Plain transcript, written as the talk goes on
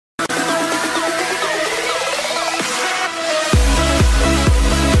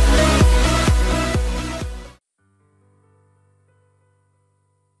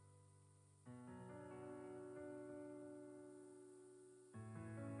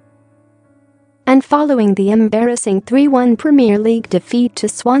And following the embarrassing 3-1 Premier League defeat to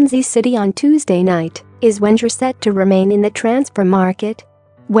Swansea City on Tuesday night, is Wenger set to remain in the transfer market?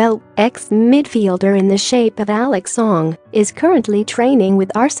 Well, ex-midfielder in the shape of Alex Song is currently training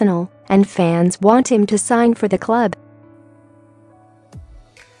with Arsenal, and fans want him to sign for the club.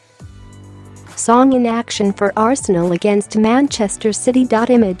 Song in action for Arsenal against Manchester City.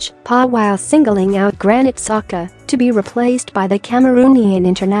 Image Pa while singling out Granit Xhaka to be replaced by the Cameroonian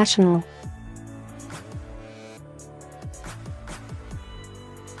international.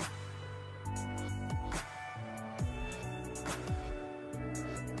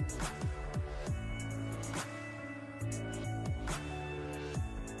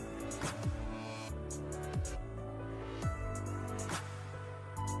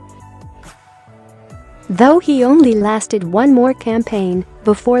 Though he only lasted one more campaign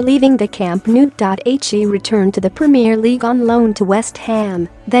before leaving the Camp Nou. He returned to the Premier League on loan to West Ham,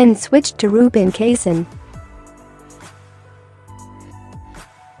 then switched to Rubin Kaysen.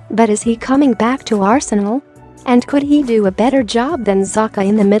 But is he coming back to Arsenal? And could he do a better job than Xhaka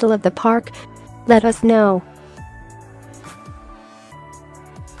in the middle of the park? Let us know.